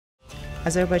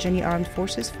Azerbaijani armed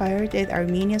forces fired at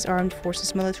Armenia's armed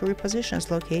forces military positions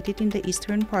located in the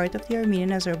eastern part of the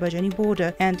Armenian-Azerbaijani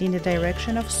border and in the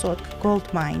direction of Sotk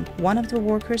gold mine. One of the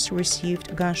workers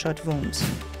received gunshot wounds.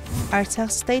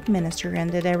 Artsakh State Minister and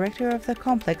the director of the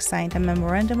complex signed a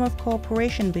memorandum of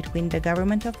cooperation between the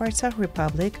government of Artsakh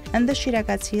Republic and the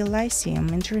Shiragati Lyceum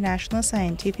International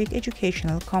Scientific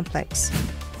Educational Complex.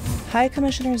 High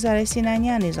Commissioner Zareh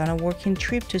Sinanyan is on a working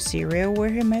trip to Syria where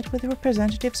he met with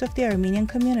representatives of the Armenian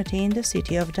community in the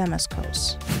city of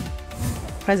Damascus.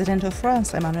 President of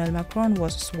France Emmanuel Macron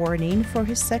was sworn in for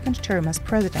his second term as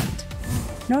president.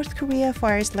 North Korea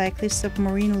fires likely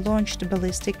submarine-launched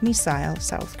ballistic missile,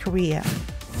 South Korea.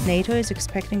 NATO is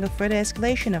expecting a further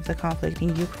escalation of the conflict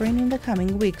in Ukraine in the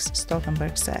coming weeks,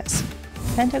 Stoltenberg says.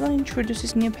 Pentagon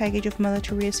introduces new package of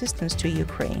military assistance to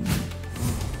Ukraine.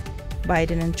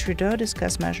 Biden and Trudeau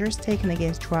discuss measures taken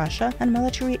against Russia and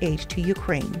military aid to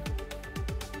Ukraine.